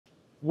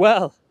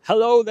Well,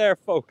 hello there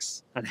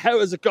folks, and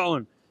how is it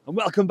going? And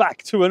welcome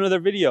back to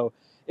another video.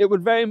 It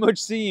would very much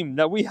seem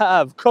that we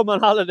have come on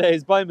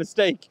holidays by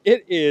mistake.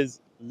 It is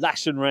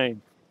lashing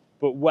rain,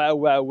 but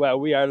wow,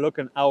 we are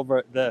looking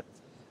over the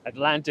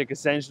Atlantic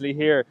essentially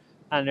here,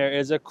 and there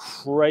is a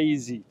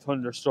crazy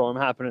thunderstorm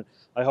happening.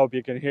 I hope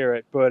you can hear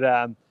it,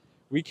 but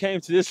we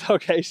came to this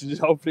location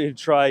just hopefully to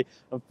try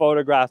and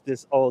photograph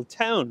this old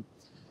town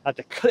at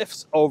the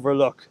cliffs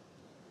overlook.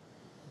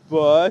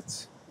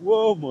 But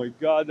whoa my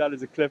god, that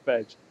is a cliff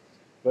edge.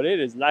 But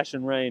it is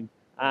lashing rain,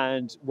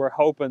 and we're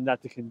hoping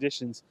that the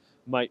conditions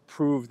might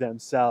prove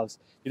themselves.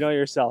 You know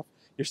yourself,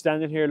 you're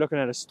standing here looking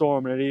at a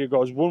storm and it either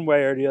goes one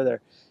way or the other,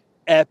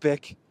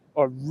 epic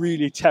or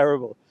really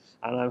terrible,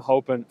 and I'm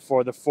hoping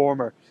for the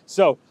former.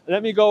 So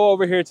let me go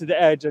over here to the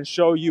edge and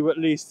show you at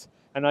least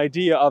an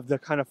idea of the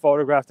kind of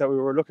photograph that we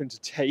were looking to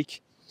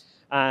take,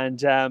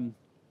 and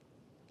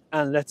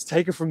let's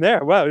take it from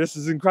there. Wow, this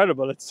is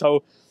incredible. It's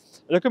so,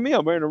 look at me,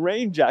 I'm wearing a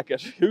rain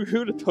jacket.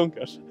 Who'd have thunk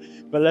it?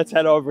 But let's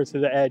head over to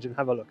the edge and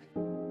have a look.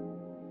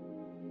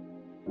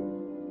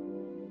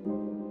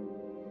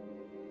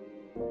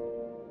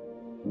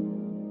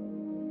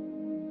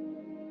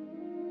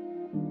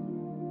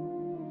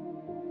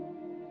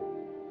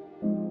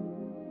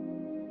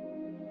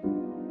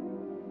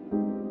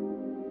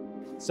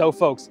 So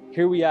folks,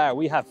 here we are.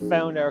 We have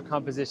found our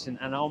composition,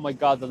 and oh my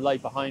god, the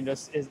light behind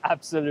us is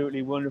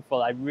absolutely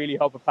wonderful. I really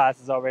hope it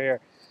passes over here.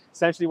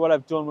 Essentially what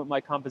I've done with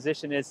my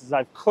composition is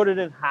I've cut it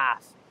in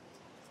half.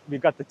 We've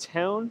got the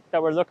town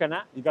that we're looking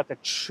at, you've got the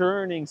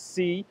churning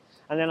sea,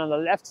 and then on the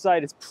left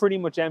side it's pretty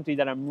much empty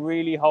that I'm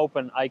really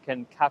hoping I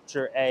can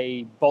capture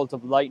a bolt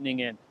of lightning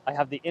in. I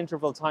have the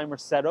interval timer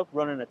set up,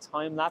 running a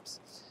time lapse,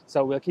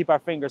 so we'll keep our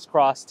fingers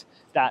crossed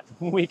that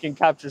we can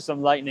capture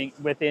some lightning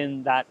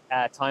within that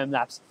time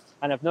lapse.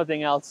 And if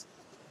nothing else,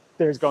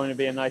 there's going to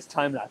be a nice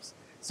time lapse.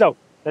 So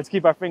let's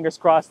keep our fingers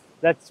crossed.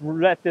 Let's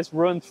let this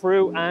run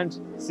through and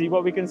see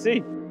what we can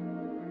see.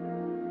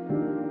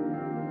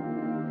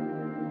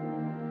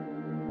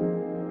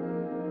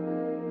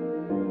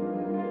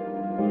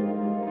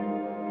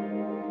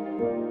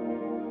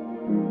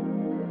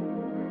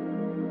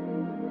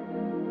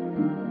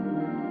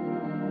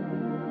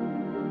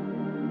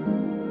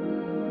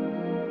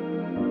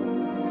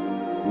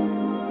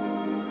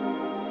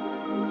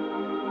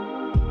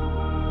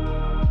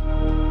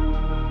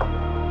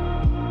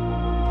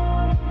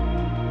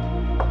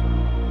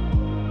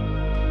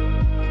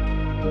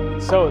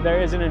 So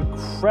there is an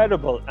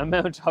incredible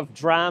amount of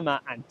drama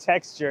and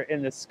texture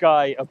in the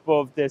sky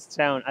above this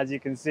town. As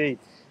you can see,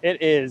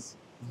 it is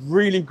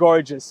really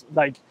gorgeous.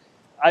 Like,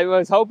 I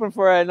was hoping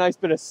for a nice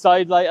bit of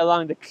sidelight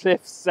along the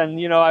cliffs, and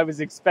you know, I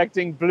was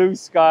expecting blue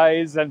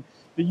skies and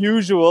the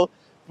usual,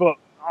 but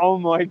oh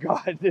my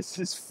god, this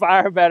is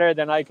far better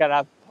than I could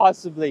have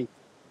possibly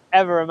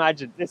ever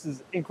imagined. This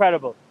is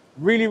incredible.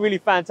 Really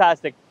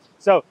fantastic.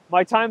 So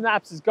my time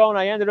lapse is going.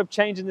 I ended up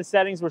changing the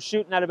settings. We're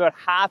shooting at about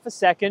half a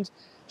second.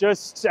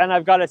 And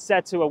I've got it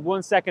set to a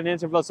 1 second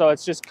interval, so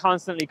it's just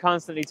constantly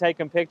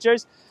taking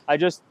pictures.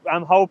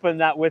 I'm hoping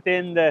that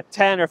within the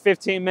 10 or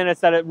 15 minutes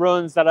that it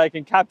runs, that I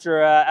can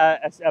capture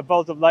a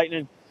bolt of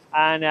lightning,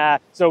 and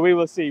so we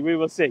will see.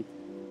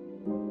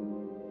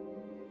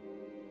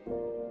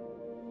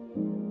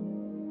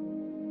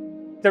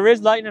 There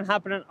is lightning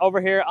happening over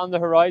here on the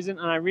horizon,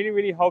 and I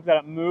really hope that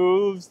it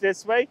moves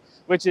this way,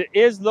 which it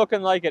is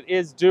looking like it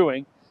is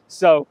doing.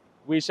 So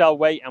we shall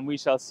wait and we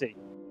shall see.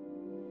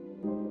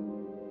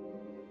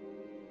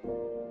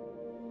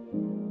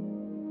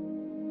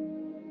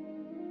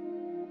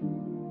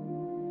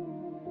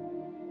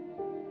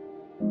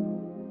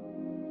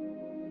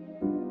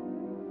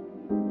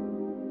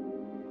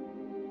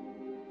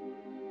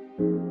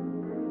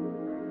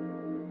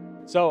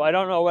 So I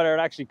don't know whether it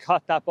actually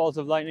caught that bolt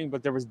of lightning,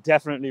 but there was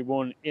definitely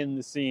one in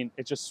the scene.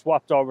 It just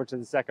swapped over to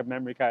the second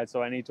memory card,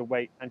 so I need to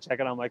wait and check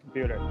it on my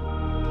computer.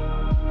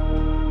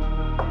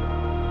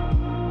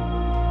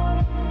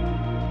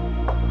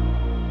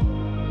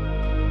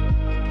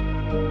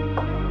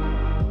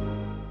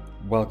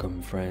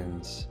 Welcome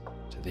friends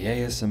to the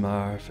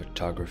ASMR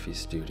photography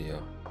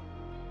studio.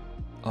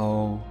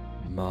 Oh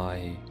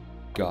my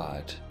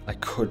god, I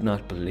could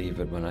not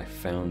believe it when I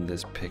found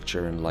this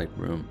picture in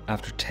Lightroom.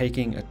 After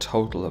taking a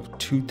total of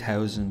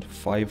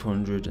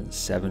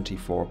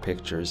 2,574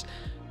 pictures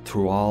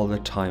through all the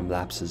time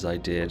lapses I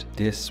did,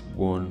 this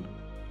one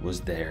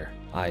was there.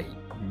 I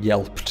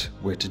yelped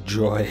with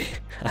joy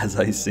as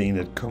I seen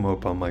it come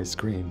up on my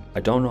screen.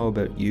 I don't know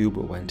about you,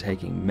 but when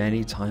taking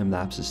many time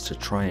lapses to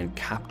try and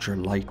capture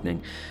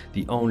lightning,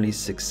 the only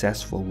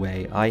successful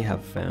way I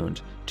have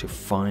found to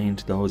find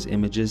those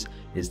images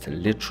is to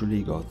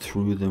literally go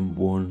through them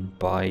one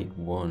by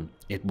one.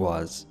 It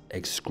was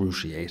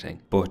excruciating,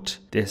 but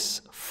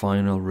this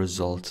final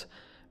result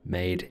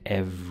made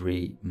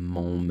every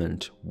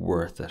moment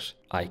worth it.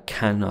 I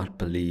cannot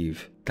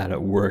believe that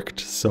it worked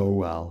so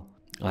well.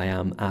 I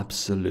am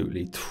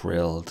absolutely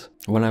thrilled.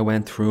 When I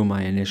went through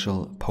my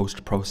initial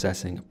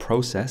post-processing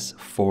process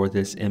for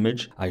this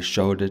image, I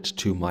showed it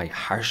to my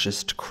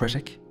harshest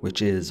critic,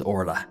 which is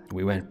Orla.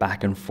 We went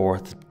back and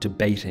forth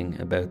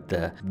debating about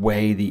the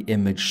way the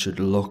image should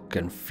look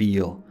and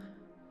feel.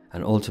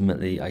 And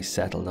ultimately I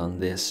settled on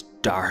this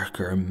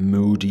darker,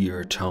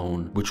 moodier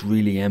tone, which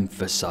really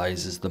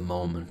emphasizes the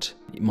moment.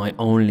 My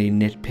only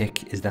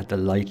nitpick is that the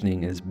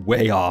lighting is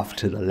way off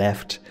to the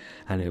left,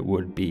 and it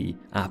would be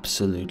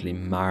absolutely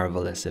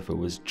marvelous if it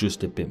was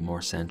just a bit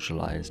more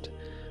centralized.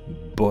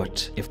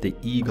 But if the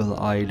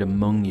eagle-eyed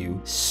among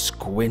you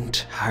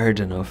squint hard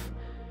enough,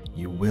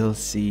 you will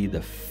see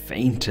the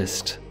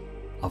faintest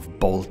of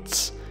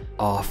bolts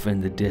off in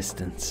the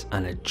distance,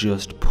 and it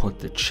just put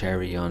the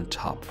cherry on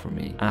top for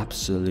me.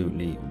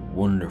 Absolutely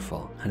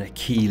wonderful, and a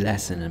key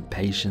lesson in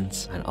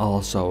patience, and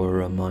also a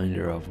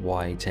reminder of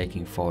why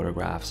taking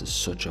photographs is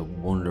such a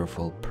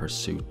wonderful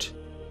pursuit.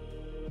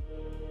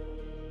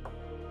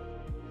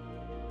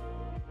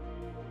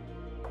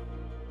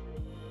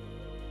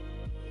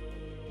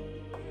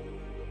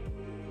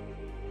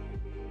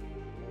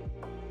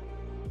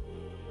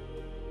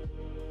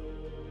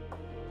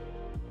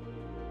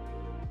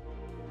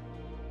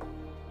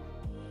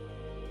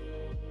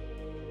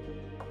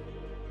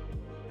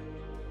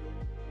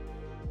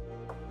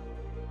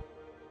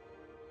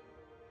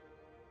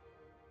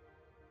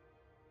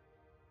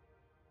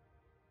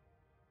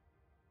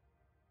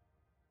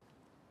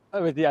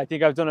 I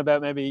think I've done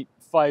about maybe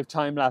 5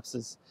 time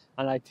lapses,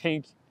 and I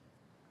think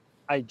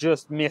I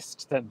just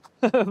missed them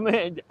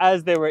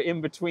as they were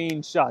in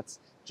between shots.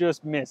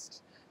 Just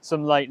missed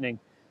some lightning.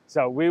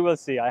 So we will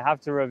see. I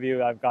have to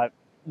review. I've got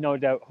no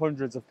doubt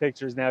hundreds of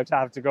pictures now to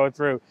have to go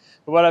through.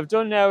 But what I've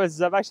done now is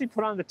I've actually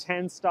put on the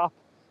 10 stop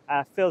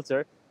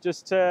filter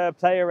just to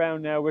play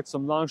around now with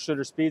some long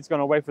shutter speeds. Going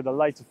to wait for the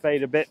light to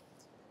fade a bit.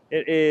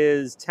 It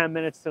is 10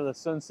 minutes till the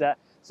sunset.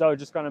 So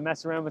just going to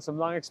mess around with some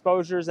long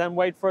exposures and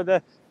wait for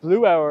the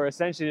blue hour.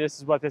 Essentially, this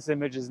is what this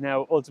image is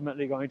now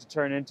ultimately going to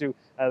turn into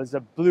as a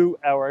blue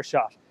hour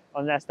shot,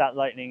 unless that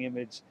lightning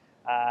image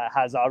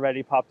has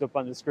already popped up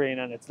on the screen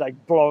and it's like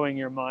blowing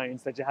your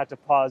minds that you had to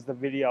pause the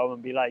video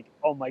and be like,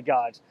 oh my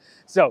God.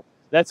 So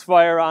let's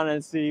fire on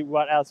and see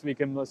what else we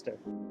can muster.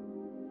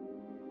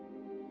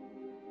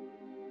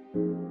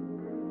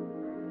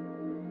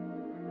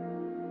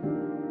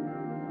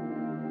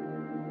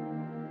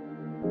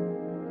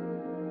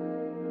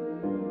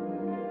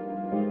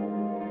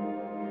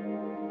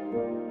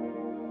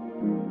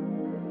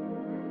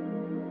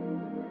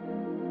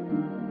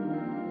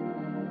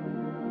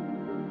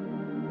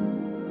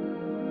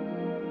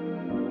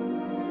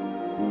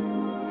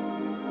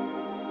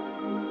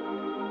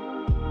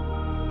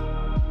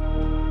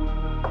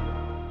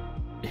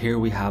 Here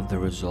we have the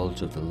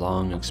result of the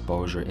long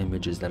exposure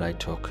images that I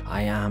took.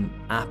 I am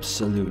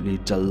absolutely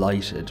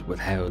delighted with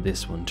how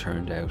this one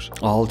turned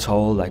out. All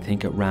told, I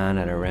think it ran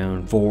at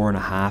around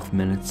 4.5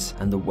 minutes,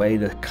 and the way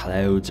the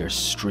clouds are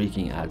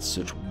streaking adds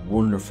such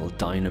wonderful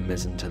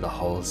dynamism to the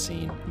whole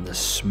scene, and the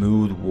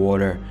smooth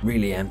water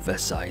really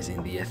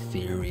emphasizing the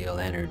ethereal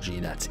energy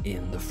that's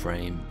in the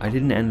frame. I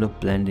didn't end up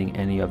blending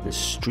any of the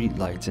street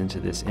lights into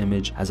this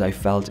image, as I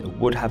felt it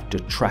would have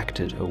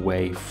detracted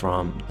away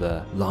from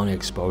the long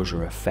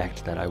exposure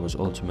effect that I was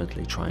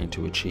ultimately trying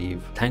to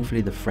achieve.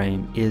 Thankfully, the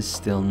frame is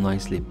still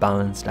nicely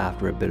balanced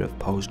after a bit of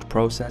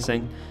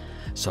post-processing,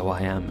 so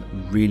I am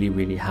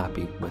really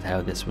happy with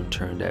how this one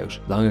turned out.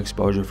 Long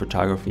exposure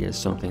photography is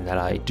something that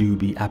I do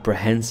be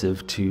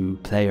apprehensive to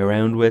play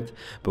around with,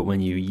 but when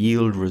you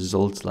yield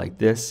results like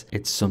this,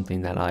 it's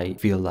something that I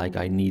feel like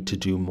I need to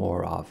do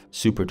more of.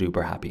 Super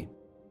duper happy.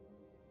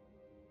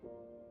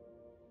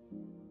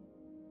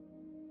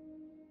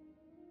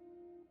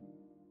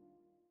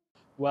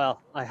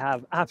 Well, I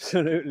have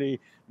absolutely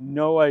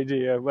no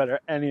idea whether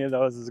any of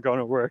those is going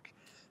to work,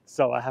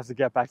 so I have to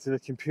get back to the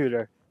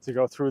computer to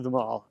go through them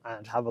all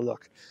and have a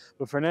look.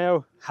 But for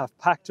now, have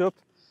packed up,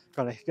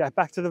 gonna get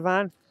back to the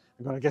van.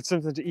 I'm gonna get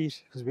something to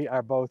eat because we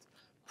are both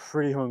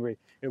pretty hungry.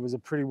 It was a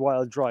pretty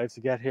wild drive to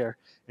get here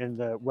in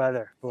the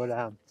weather, but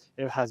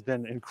it has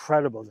been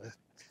incredible. The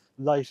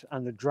light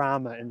and the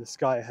drama in the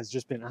sky has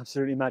just been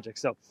absolutely magic.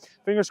 So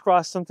fingers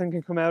crossed something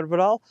can come out of it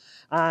all.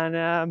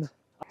 And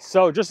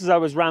so just as I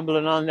was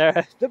rambling on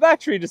there, the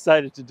battery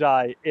decided to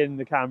die in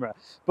the camera.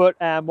 But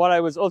what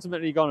I was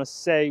ultimately going to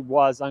say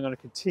was I'm going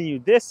to continue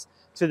this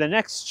to the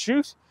next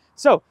shoot.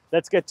 So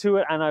let's get to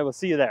it and I will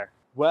see you there.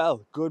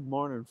 Well, good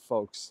morning,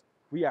 folks.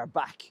 We are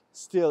back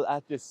still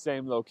at this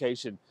same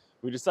location.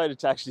 We decided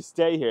to actually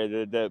stay here.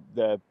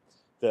 The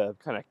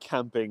kind of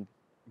camping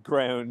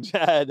ground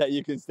that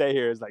you can stay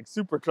here is like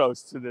super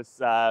close to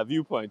this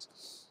viewpoint.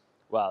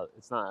 Well,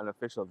 it's not an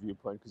official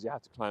viewpoint because you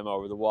have to climb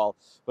over the wall,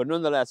 but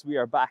nonetheless, we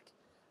are back.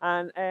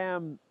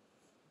 And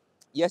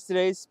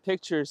yesterday's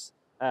pictures,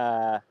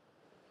 I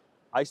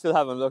still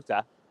haven't looked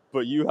at,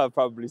 but you have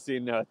probably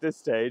seen now at this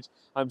stage.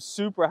 I'm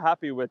super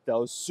happy with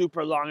those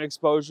super long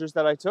exposures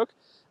that I took,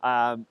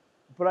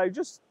 but I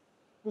just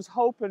was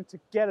hoping to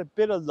get a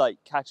bit of light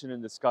catching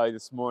in the sky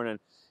this morning.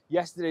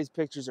 yesterday's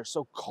pictures are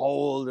so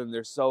cold and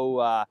they're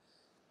so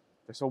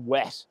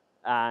wet,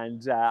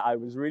 and I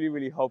was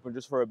really hoping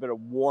just for a bit of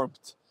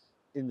warmth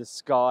in the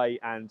sky.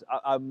 And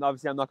I'm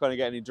not going to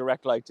get any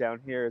direct light down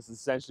here. Is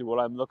essentially what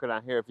I'm looking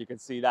at here, if you can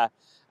see that.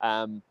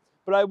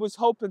 But I was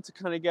hoping to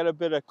kind of get a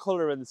bit of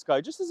color in the sky,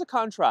 just as a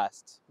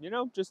contrast, you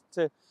know, just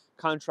to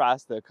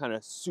contrast the kind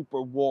of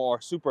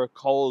super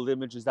cold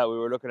images that we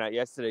were looking at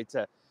yesterday,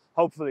 to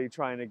hopefully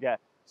trying to get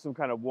some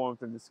kind of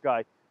warmth in the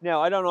sky. Now,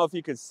 I don't know if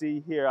you can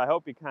see here, I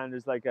hope you can,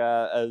 there's like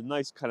a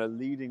nice kind of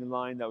leading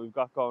line that we've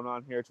got going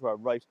on here to our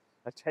right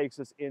that takes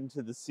us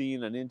into the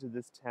scene and into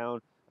this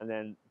town and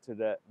then to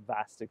the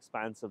vast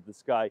expanse of the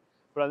sky.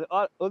 But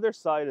on the other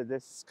side of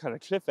this kind of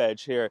cliff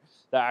edge here,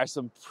 there are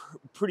some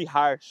pretty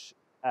harsh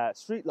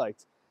street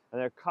lights,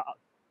 and they're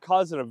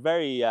causing a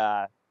very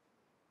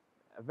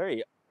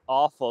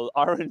awful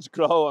orange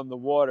glow on the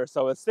water.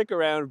 So we'll stick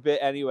around a bit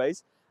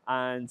anyways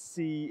and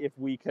see if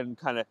we can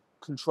kind of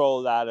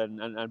control that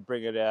and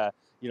bring it,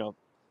 you know,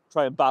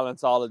 try and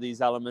balance all of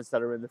these elements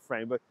that are in the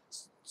frame. But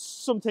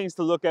some things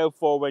to look out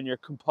for when you're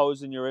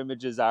composing your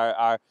images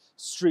are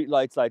street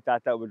lights like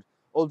that would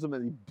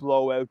ultimately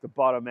blow out the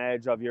bottom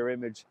edge of your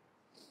image.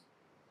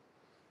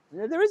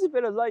 Yeah, there is a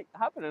bit of light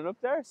happening up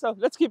there, so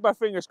let's keep our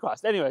fingers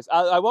crossed. Anyways,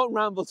 I won't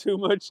ramble too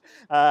much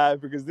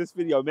because this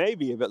video may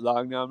be a bit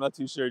long now. I'm not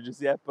too sure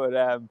just yet,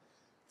 but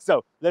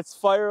so let's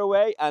fire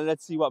away and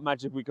let's see what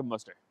magic we can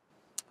muster.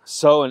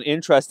 So an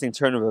interesting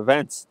turn of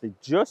events. They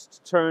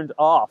just turned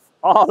off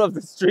all of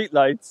the street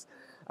lights.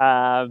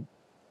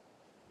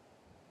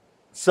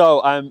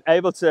 So I'm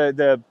able to,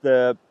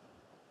 the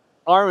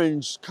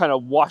orange kind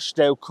of washed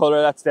out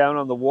color that's down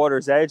on the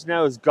water's edge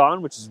now is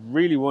gone, which is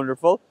really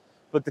wonderful.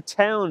 But the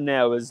town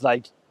now is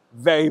like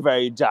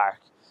very dark.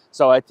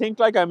 So I think,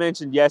 like I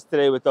mentioned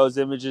yesterday with those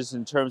images,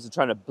 in terms of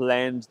trying to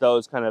blend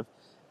those kind of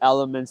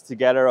elements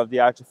together of the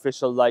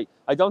artificial light,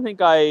 I don't think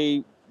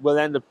I will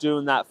end up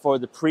doing that for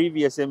the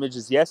previous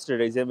images,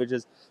 yesterday's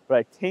images, but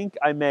I think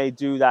I may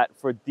do that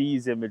for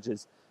these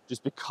images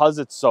just because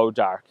it's so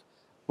dark.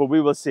 But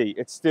we will see.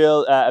 It's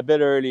still a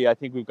bit early. I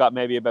think we've got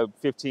maybe about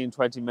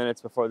 15-20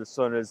 minutes before the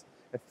sun is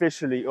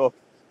officially up.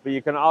 But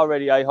you can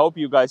already, I hope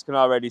you guys can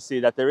already see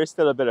that there is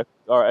still a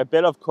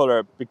bit of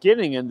color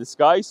beginning in the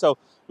sky. So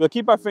we'll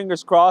keep our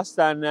fingers crossed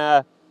and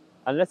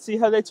let's see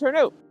how they turn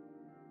out.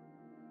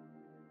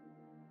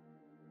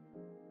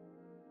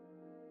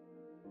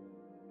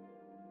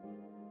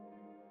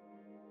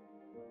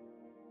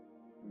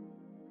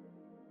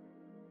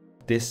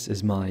 This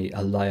is my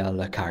Elia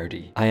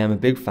Liccardi. I am a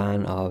big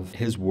fan of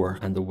his work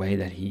and the way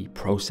that he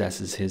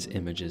processes his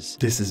images.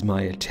 This is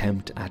my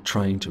attempt at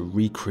trying to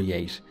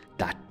recreate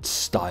that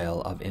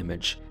style of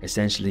image.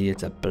 Essentially,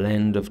 it's a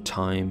blend of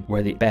time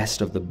where the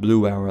best of the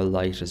blue hour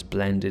light is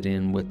blended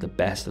in with the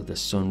best of the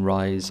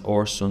sunrise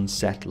or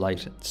sunset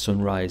light,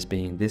 sunrise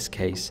being this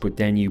case, but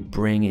then you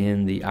bring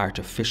in the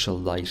artificial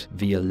light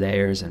via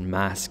layers and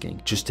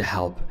masking just to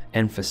help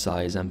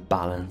emphasize and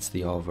balance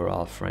the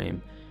overall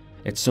frame.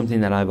 It's something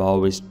that I've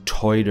always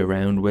toyed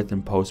around with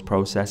in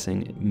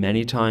post-processing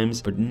many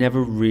times, but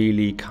never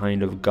really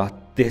kind of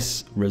got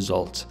this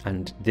result,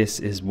 and this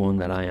is one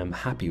that I am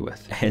happy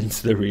with, hence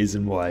the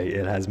reason why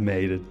it has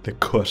made it the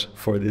cut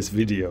for this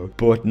video.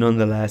 But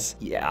nonetheless,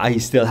 yeah, I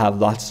still have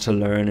lots to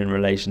learn in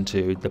relation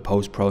to the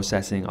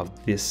post-processing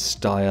of this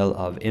style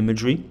of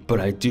imagery, but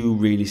I do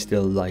really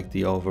still like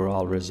the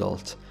overall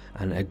result,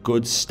 and a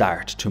good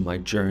start to my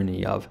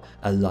journey of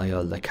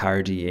Elia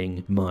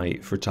Liccardi-ing my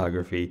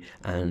photography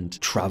and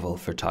travel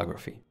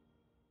photography.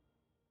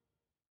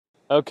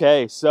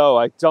 Okay, so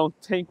I don't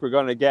think we're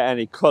going to get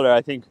any color.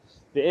 I think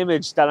the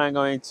image that I'm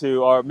going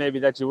to, or maybe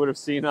that you would have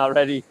seen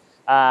already,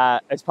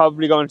 is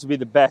probably going to be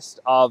the best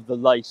of the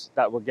light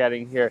that we're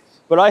getting here.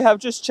 But I have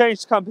just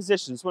changed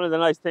compositions. One of the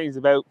nice things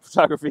about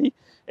photography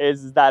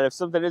is that if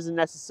something isn't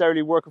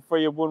necessarily working for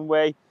you one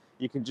way,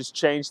 you can just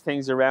change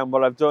things around.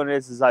 What I've done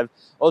is I've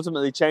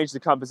ultimately changed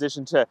the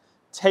composition to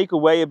take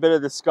away a bit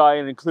of the sky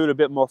and include a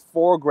bit more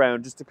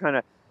foreground, just to kind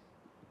of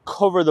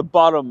cover the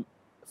bottom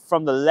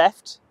from the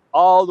left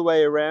all the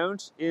way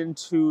around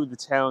into the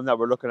town that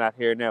we're looking at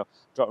here now.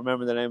 Don't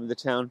remember the name of the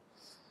town.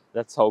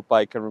 Let's hope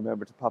I can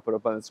remember to pop it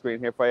up on the screen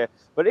here for you.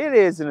 But it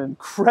is an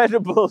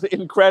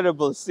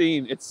incredible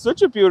scene. It's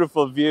such a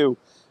beautiful view.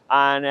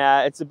 And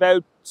it's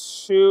about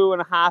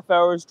 2.5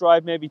 hours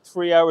drive, maybe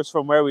 3 hours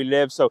from where we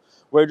live. So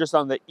we're just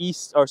on the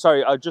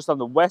just on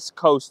the west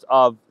coast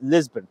of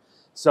Lisbon.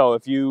 So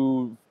if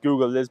you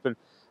Google Lisbon,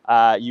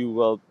 you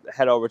will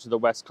head over to the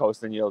west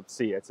coast and you'll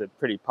see it's a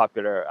pretty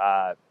popular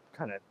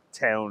kind of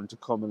town to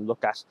come and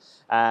look at.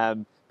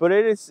 But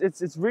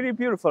it's really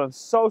beautiful. I'm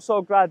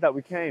so glad that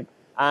we came.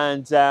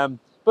 And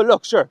but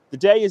look, sure, the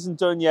day isn't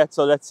done yet,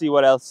 so let's see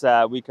what else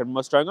we can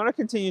muster. I'm going to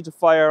continue to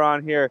fire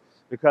on here,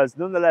 because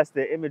nonetheless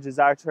the images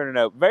are turning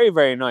out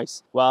very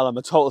nice. Well, I'm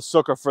a total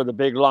sucker for the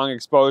big long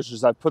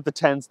exposures. I've put the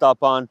 10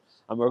 stop on.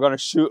 and we're going to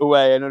shoot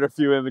away another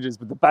few images,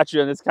 but the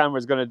battery on this camera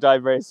is going to die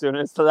very soon.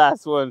 It's the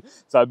last one,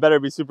 so I better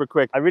be super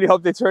quick. I really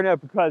hope they turn out,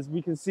 because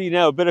we can see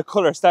now a bit of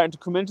color starting to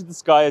come into the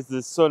sky as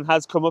the sun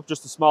has come up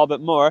just a small bit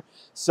more.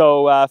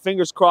 So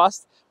fingers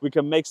crossed we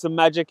can make some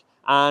magic,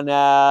 and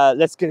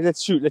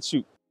let's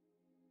shoot.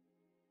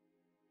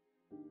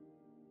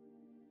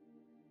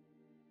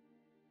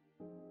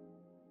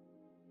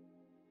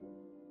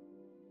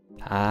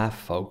 Ah,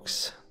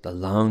 folks, the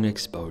long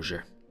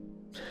exposure.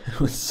 It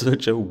was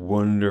such a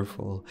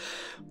wonderful,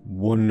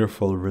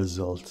 wonderful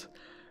result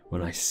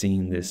when I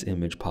seen this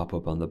image pop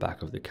up on the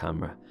back of the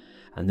camera.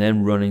 And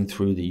then running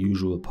through the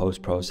usual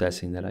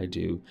post-processing that I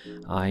do,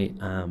 I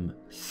am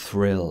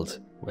thrilled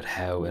with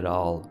how it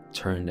all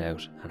turned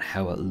out and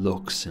how it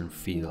looks and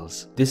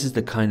feels. This is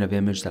the kind of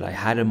image that I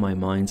had in my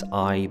mind's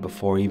eye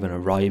before even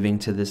arriving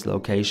to this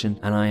location,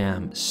 and I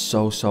am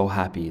so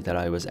happy that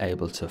I was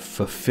able to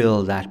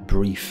fulfill that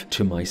brief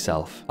to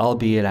myself.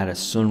 Albeit at a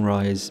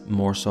sunrise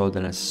more so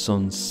than a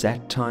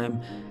sunset time,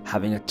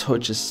 having a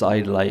touch of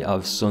side light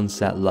of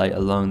sunset light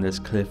along this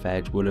cliff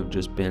edge would have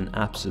just been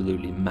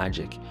absolutely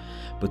magic.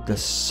 But the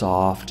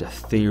soft,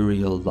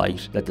 ethereal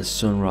light that the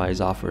sunrise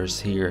offers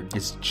here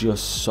is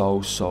just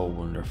so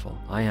wonderful.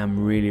 I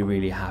am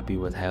really happy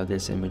with how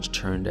this image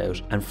turned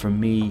out. And for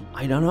me,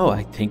 I don't know,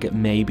 I think it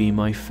may be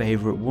my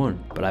favorite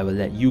one. But I will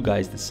let you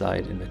guys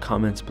decide in the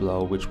comments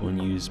below which one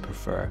you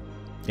prefer.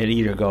 It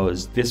either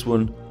goes this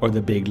one or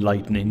the big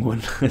lightning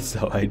one,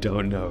 so I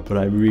don't know. But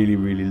I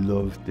really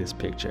love this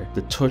picture.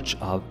 The touch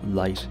of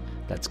light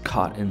that's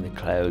caught in the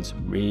clouds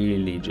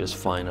really just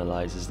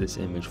finalizes this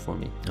image for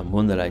me, and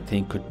one that I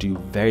think could do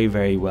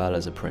very well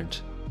as a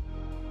print.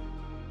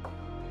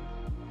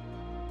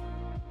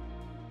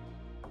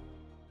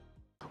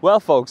 Well,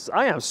 folks,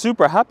 I am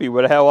super happy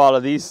with how all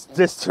of this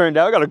turned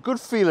out. I got a good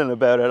feeling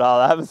about it all.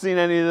 I haven't seen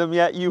any of them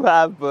yet. You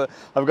have, but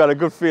I've got a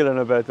good feeling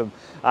about them.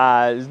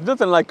 There's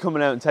nothing like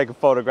coming out and taking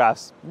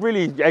photographs.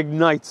 Really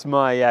ignites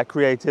my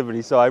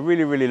creativity, so I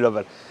really love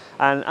it.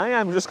 And I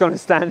am just going to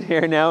stand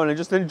here now and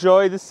just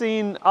enjoy the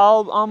scene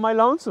all on my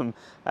lonesome.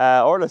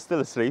 Orla's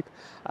still asleep,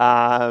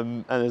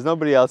 and there's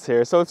nobody else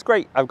here, so it's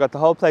great. I've got the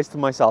whole place to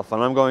myself,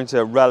 and I'm going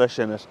to relish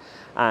in it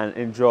and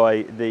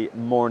enjoy the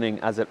morning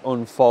as it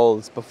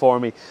unfolds before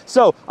me.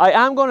 So I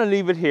am going to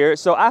leave it here.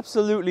 So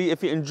absolutely,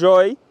 if you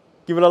enjoy,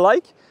 give it a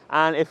like.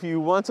 And if you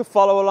want to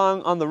follow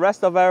along on the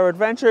rest of our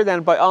adventure,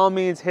 then by all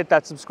means hit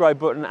that subscribe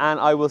button, and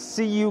I will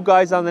see you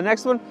guys on the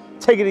next one.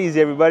 Take it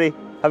easy, everybody.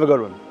 Have a good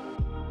one.